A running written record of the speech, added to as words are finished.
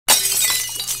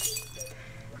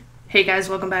Hey guys,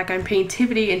 welcome back. I'm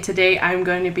Paintivity, and today I'm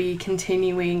going to be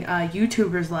continuing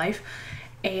YouTubers life.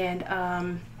 And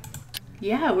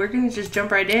yeah, we're going to just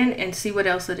jump right in and see what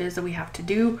else it is that we have to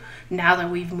do now that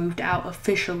we've moved out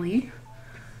officially.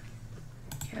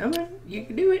 Come on, you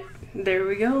can do it. There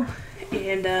we go.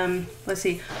 And let's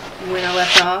see, when I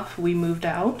left off, we moved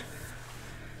out.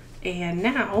 And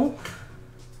now,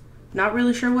 not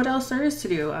really sure what else there is to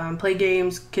do. Play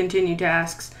games, continue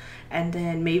tasks, and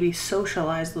then maybe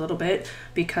socialize a little bit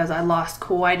because I lost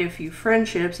quite a few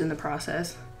friendships in the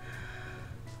process.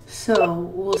 So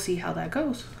we'll see how that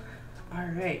goes. All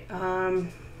right.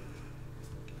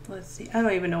 Let's see. I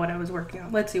don't even know what I was working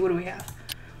on. Let's see. What do we have?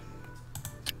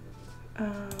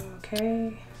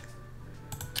 Okay.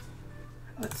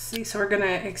 Let's see. So we're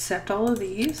gonna accept all of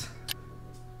these.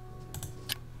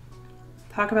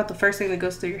 Talk about the first thing that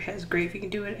goes through your head is great. If you can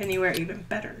do it anywhere, even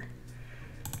better.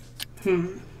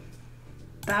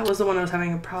 That was the one I was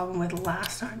having a problem with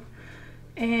last time.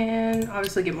 And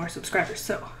obviously get more subscribers.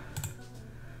 So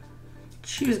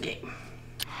choose game.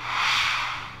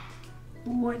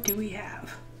 What do we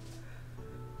have?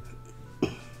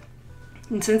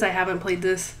 And since I haven't played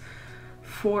this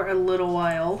for a little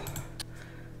while,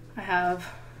 I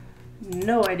have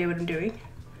no idea what I'm doing.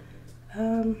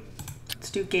 Let's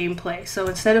do gameplay. So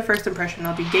instead of first impression,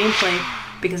 I'll do gameplay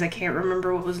because I can't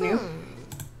remember what was new.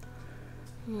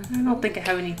 I don't think I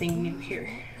have anything new here.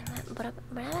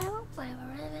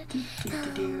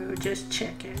 Just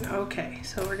checking. Okay,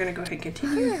 so we're gonna go ahead and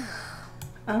continue.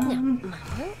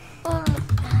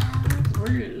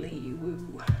 Really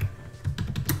woo.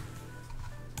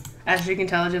 As you can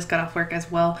tell, I just got off work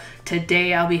as well.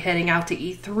 Today I'll be heading out to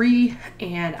E3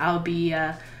 and I'll be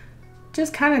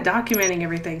just kind of documenting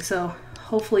everything. So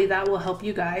hopefully that will help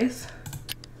you guys.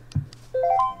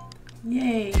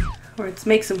 Yay. Or let's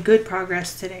make some good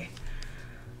progress today.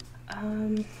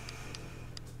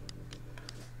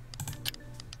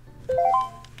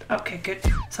 Okay, good.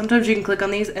 Sometimes you can click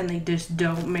on these and they just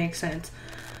don't make sense.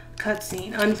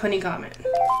 Cutscene, unfunny comment.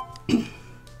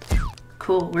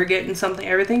 Cool, we're getting something,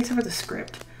 everything except for the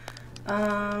script.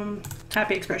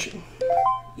 Happy expression.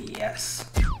 Yes.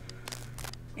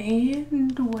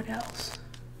 And what else?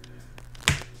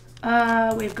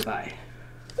 Wave goodbye.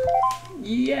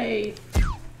 Yay.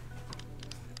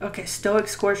 Okay, Stoic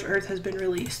Scorched Earth has been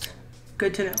released.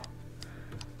 Good to know.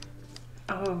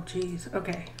 Oh, jeez.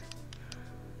 Okay.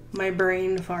 My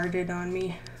brain farted on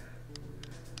me.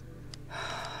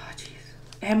 Jeez.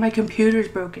 And my computer's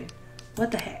broken. What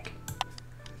the heck?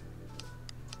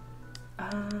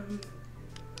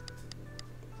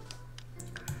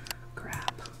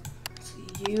 Crap. See,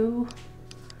 you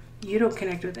don't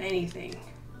connect with anything.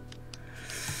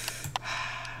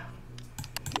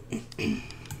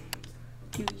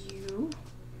 Do you?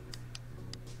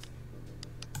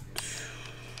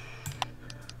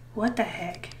 What the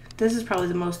heck? This is probably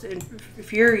the most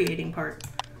infuriating part.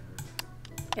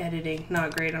 Editing,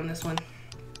 not great on this one.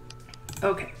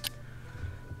 Okay.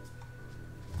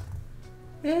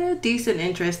 Decent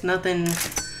interest, nothing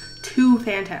too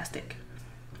fantastic.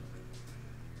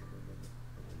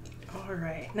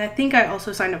 Alright, and I think I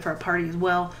also signed up for a party as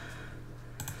well.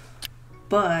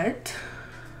 But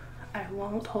I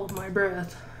won't hold my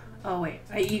breath. Oh wait,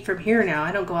 I eat from here now.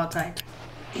 I don't go outside.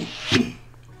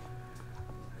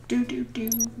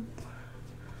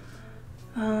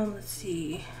 Let's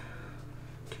see.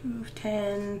 2 of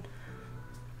 10.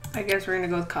 I guess we're gonna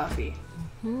go with coffee.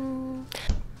 Oh,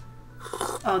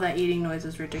 that eating noise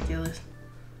is ridiculous.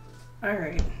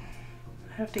 Alright.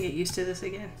 I have to get used to this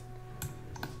again.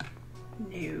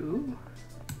 No.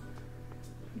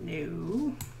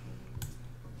 No.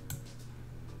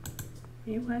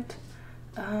 You what?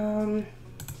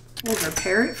 We'll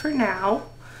repair it for now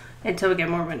until we get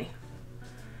more money.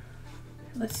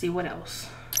 Let's see what else.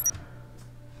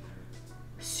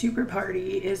 Super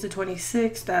Party is the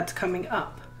 26th. That's coming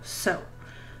up. So,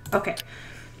 okay.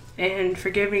 And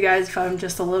forgive me guys if I'm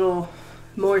just a little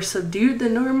more subdued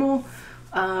than normal.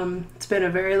 It's been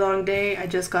a very long day. I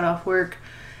just got off work.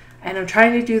 And I'm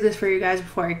trying to do this for you guys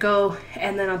before I go.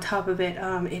 And then on top of it,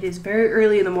 it is very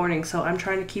early in the morning. So I'm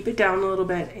trying to keep it down a little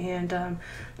bit and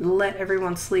let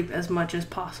everyone sleep as much as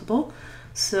possible.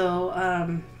 So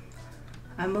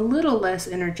I'm a little less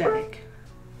energetic.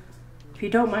 If you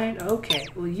don't mind, okay.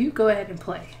 Well, you go ahead and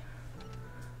play.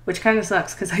 Which kind of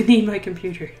sucks because I need my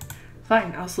computer.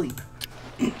 Fine, I'll sleep.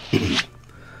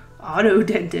 Auto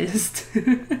dentist.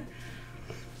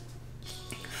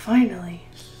 Finally.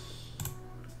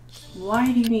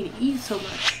 Why do you need to eat so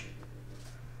much?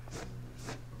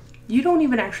 You don't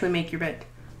even actually make your bed.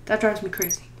 That drives me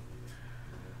crazy.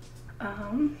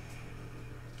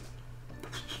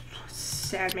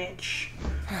 sandwich.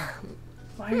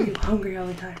 Why are you hungry all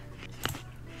the time?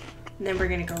 And then we're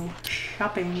gonna go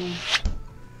shopping.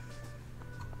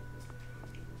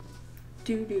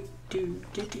 Do do do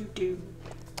do do do.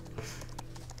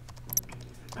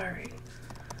 All right,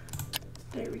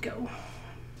 there we go.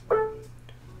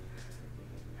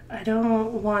 I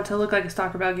don't want to look like a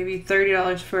stalker, but I'll give you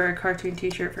 $30 for a cartoon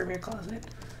t-shirt from your closet.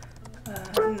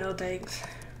 No thanks.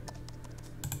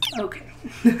 Okay.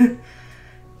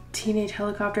 Teenage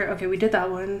helicopter. Okay, we did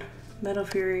that one. Metal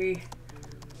Fury.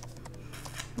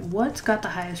 What's got the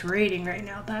highest rating right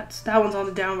now? That one's on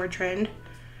the downward trend.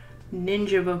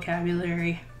 Ninja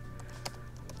vocabulary.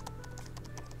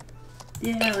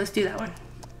 Yeah, let's do that one.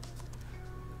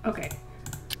 Okay.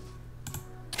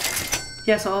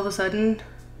 Yeah, so all of a sudden...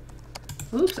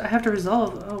 Oops, I have to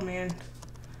resolve. Oh, man.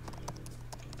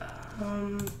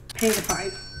 Paying a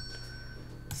fine.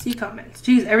 See comments.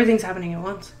 Jeez, everything's happening at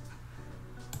once.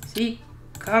 See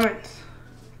comments.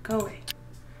 Go away.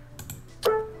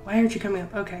 Why aren't you coming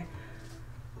up? Okay.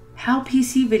 How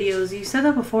PC videos? You said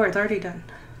that before. It's already done.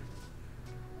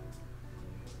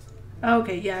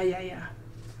 Okay, yeah.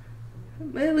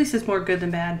 At least it's more good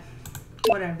than bad.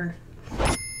 Whatever.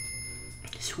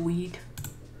 Sweet.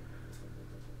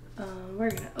 We're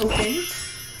gonna open.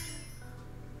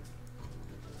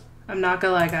 I'm not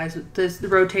gonna lie, guys. This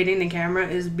rotating the camera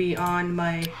is beyond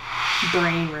my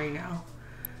brain right now.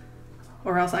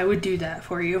 Or else I would do that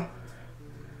for you.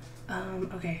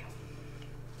 Okay.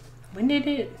 When did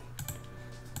it?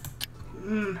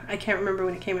 I can't remember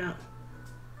when it came out.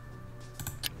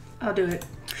 I'll do it.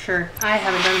 Sure. I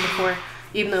haven't done it before,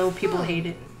 even though people hate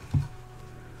it.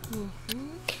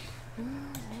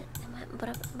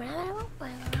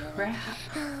 Crap.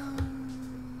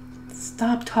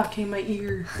 Stop talking in my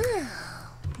ear.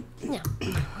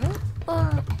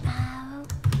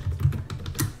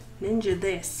 Ninja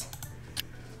this.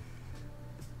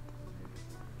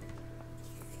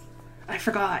 I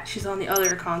forgot. She's on the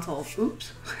other console.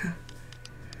 Oops.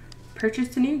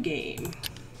 Purchased a new game.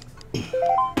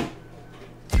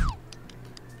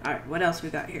 Alright, what else we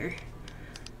got here?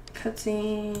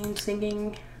 Cutscene,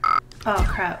 singing. Oh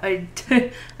crap, I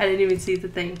didn't even see the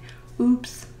thing.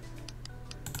 Oops.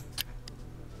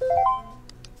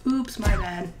 Oops, my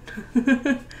bad.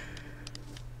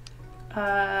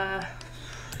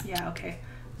 Yeah, okay.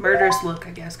 Murderous look,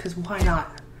 I guess, because why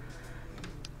not?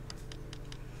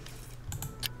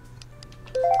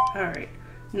 Alright.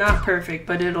 Not perfect,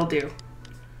 but it'll do.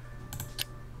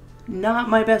 Not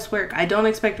my best work. I don't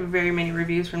expect very many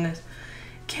reviews from this.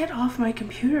 Get off my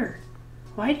computer.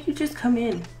 Why do you just come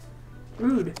in?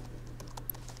 Rude.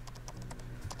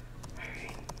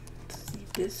 Alright. Let's see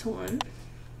this one.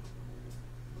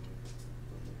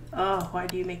 Oh, why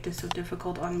do you make this so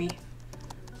difficult on me?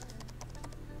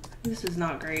 This is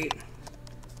not great.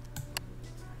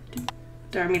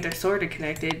 I mean, they're sort of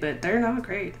connected, but they're not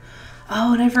great.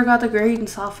 Oh, and I forgot the grade and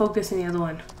soft focus in the other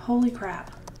one. Holy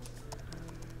crap.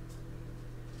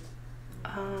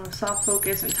 Soft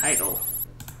focus and title.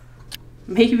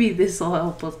 Maybe this will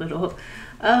help a little.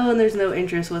 Oh, and there's no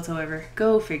interest whatsoever.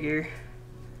 Go figure.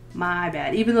 My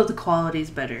bad. Even though the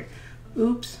quality's better.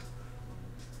 Oops.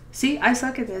 See, I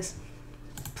suck at this.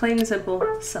 Plain and simple,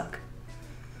 suck.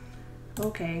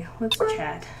 Okay, let's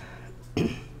chat.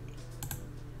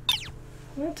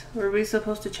 What? Were we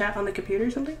supposed to chat on the computer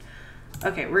or something?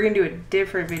 Okay, we're gonna do a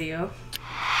different video.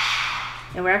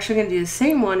 And we're actually gonna do the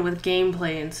same one with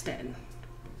gameplay instead.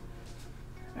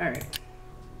 Alright.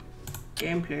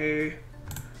 Gameplay.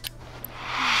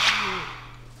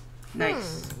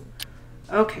 Nice.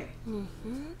 Okay.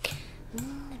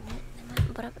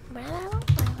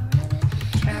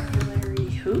 Vocabulary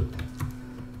hoop.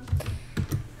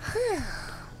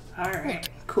 Alright,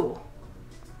 cool.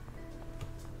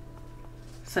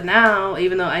 So now,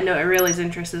 even though I know Aurelia's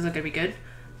interest isn't gonna be good,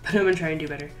 but I'm gonna try and do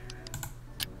better.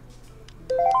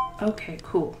 Okay,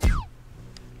 cool.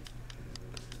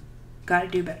 Gotta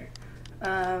do better.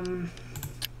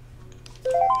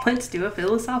 Let's do a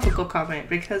philosophical comment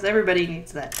because everybody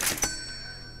needs that.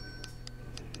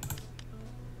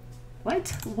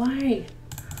 What? Why?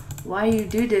 Why you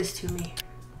do this to me?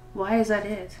 Why is that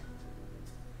it?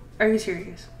 Are you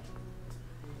serious?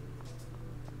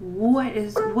 What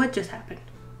just happened?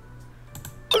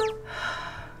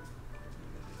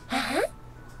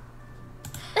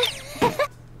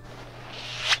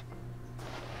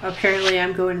 Apparently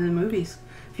I'm going to the movies.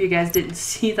 If you guys didn't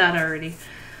see that already.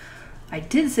 I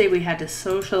did say we had to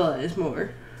socialize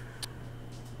more.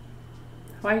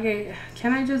 Why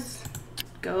can I just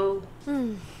go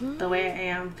the way I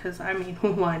am? Because I mean,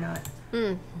 why not?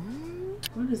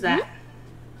 What is that?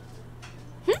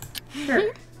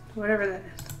 Sure. whatever that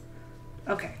is.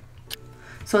 Okay.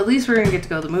 So at least we're gonna get to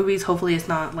go to the movies. Hopefully it's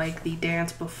not like the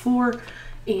dance before.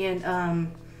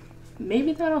 And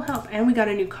maybe that'll help. And we got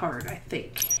a new card, I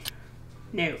think.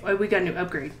 No, we got a new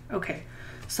upgrade. Okay.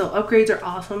 So upgrades are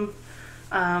awesome.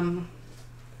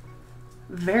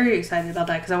 Very excited about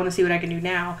that because I want to see what I can do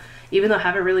now. Even though I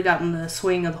haven't really gotten the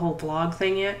swing of the whole vlog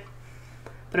thing yet.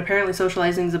 But apparently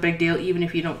socializing is a big deal even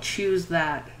if you don't choose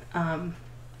that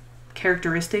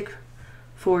characteristic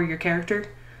for your character.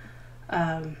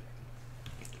 But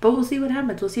we'll see what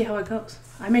happens. We'll see how it goes.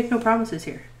 I make no promises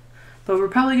here. But we're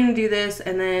probably going to do this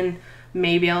and then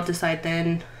maybe I'll decide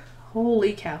then,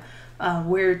 holy cow,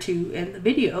 where to end the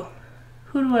video.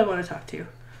 Who do I want to talk to?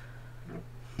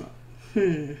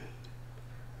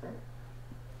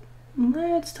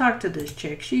 Let's talk to this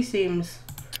chick. She seems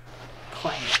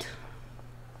quiet.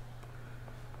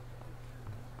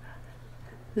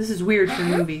 This is weird for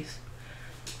movies.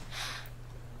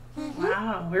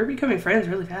 Wow, we're becoming friends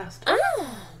really fast.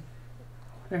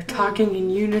 They're talking in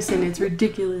unison. It's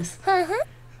ridiculous.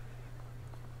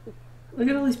 Look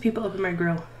at all these people up in my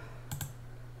grill.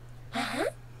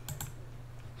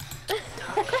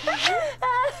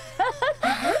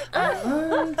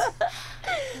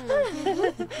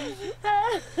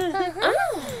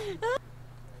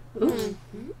 Oops.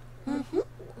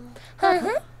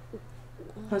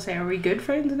 I'll say, are we good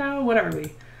friends now? What are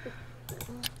we?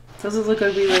 Doesn't look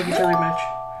like we like each other much.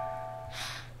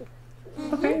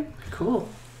 Okay, cool.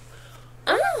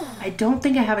 I don't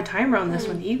think I have a timer on this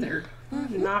one either.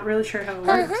 I'm not really sure how it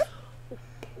works.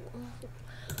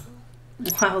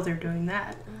 While they're doing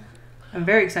that, I'm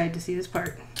very excited to see this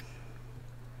part.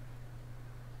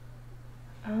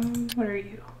 What are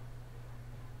you?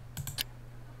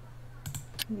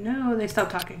 No, they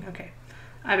stopped talking. Okay.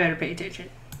 I better pay attention.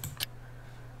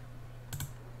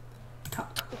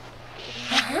 Talk.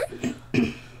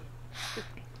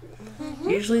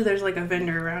 Usually there's like a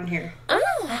vendor around here.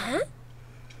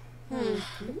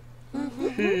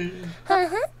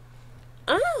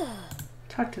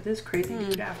 Talk to this crazy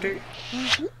dude after.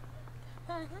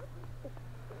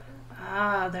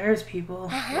 Ah, there's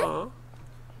people.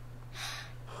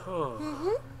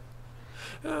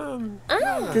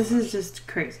 This is just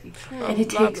crazy. And it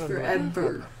takes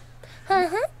forever.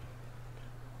 I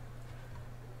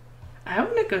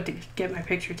want to go to get my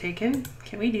picture taken.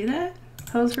 Can we do that?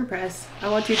 Pose for press. I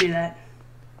want you to do that.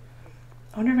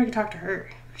 I wonder if I can talk to her.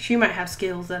 She might have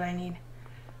skills that I need.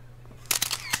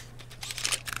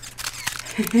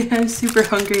 I'm super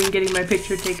hungry and getting my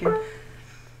picture taken.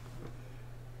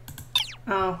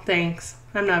 Oh, thanks.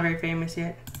 I'm not very famous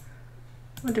yet.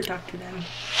 I want to talk to them.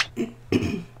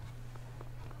 I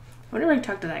wonder if I can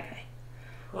talk to that guy.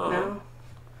 No?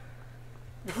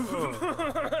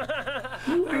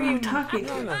 Who are you talking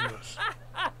to?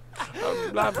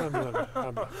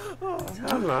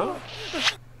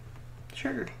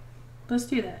 Sure. Let's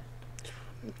do that.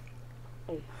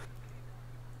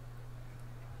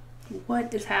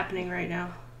 What is happening right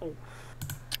now?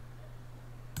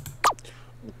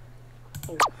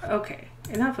 Okay,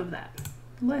 enough of that.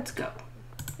 Let's go.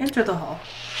 Enter the hall.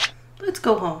 Let's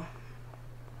go home.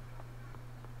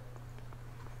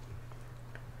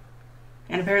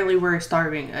 And apparently we're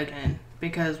starving again.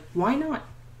 Because why not?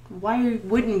 Why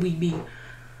wouldn't we be?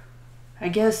 I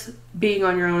guess being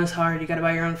on your own is hard. You gotta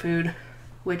buy your own food.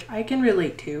 Which I can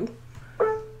relate to.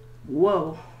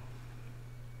 Whoa.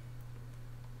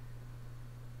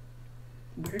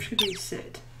 Where should we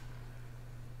sit?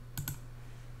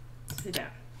 Sit down.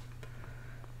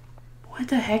 What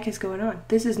the heck is going on?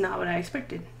 This is not what I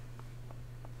expected.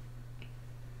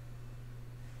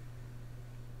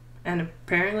 And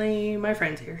apparently my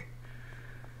friend's here.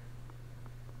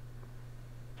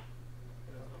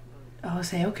 I'll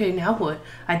say, okay, now what?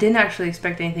 I didn't actually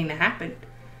expect anything to happen.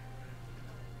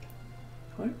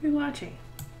 What are we watching?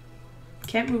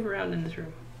 Can't move around in this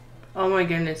room. Oh my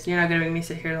goodness, you're not gonna make me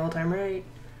sit here the whole time, right?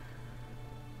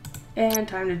 And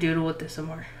time to doodle with this some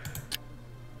more.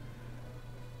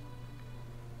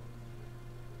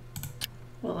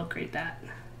 We'll upgrade that.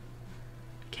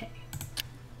 Okay.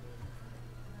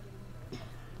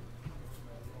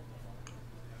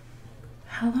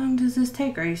 How long does this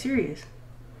take? Are you serious?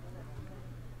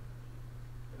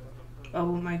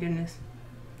 Oh my goodness.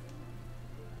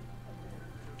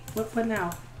 What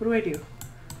now? What do I do?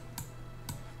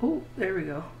 Oh, there we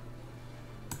go.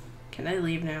 Can I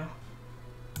leave now?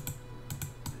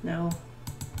 No.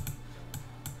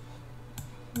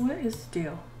 What is the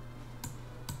deal?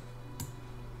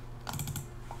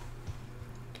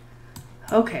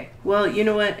 Okay, well, you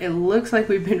know what? It looks like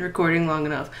we've been recording long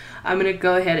enough. I'm gonna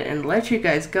go ahead and let you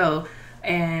guys go,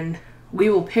 and we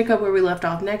will pick up where we left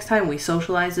off next time. We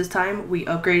socialized this time, we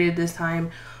upgraded this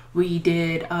time, we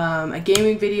did a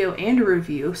gaming video and a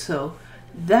review, so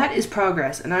that is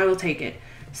progress and I will take it.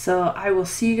 So I will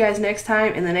see you guys next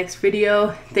time in the next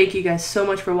video. Thank you guys so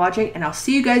much for watching, and I'll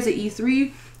see you guys at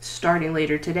E3 starting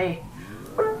later today.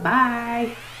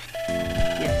 Bye.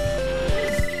 Yes.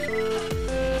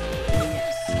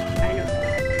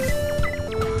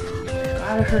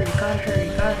 Gotta hurry, gotta hurry,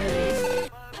 gotta hurry.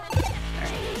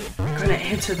 Alright, we're gonna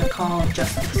answer the call of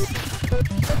justice.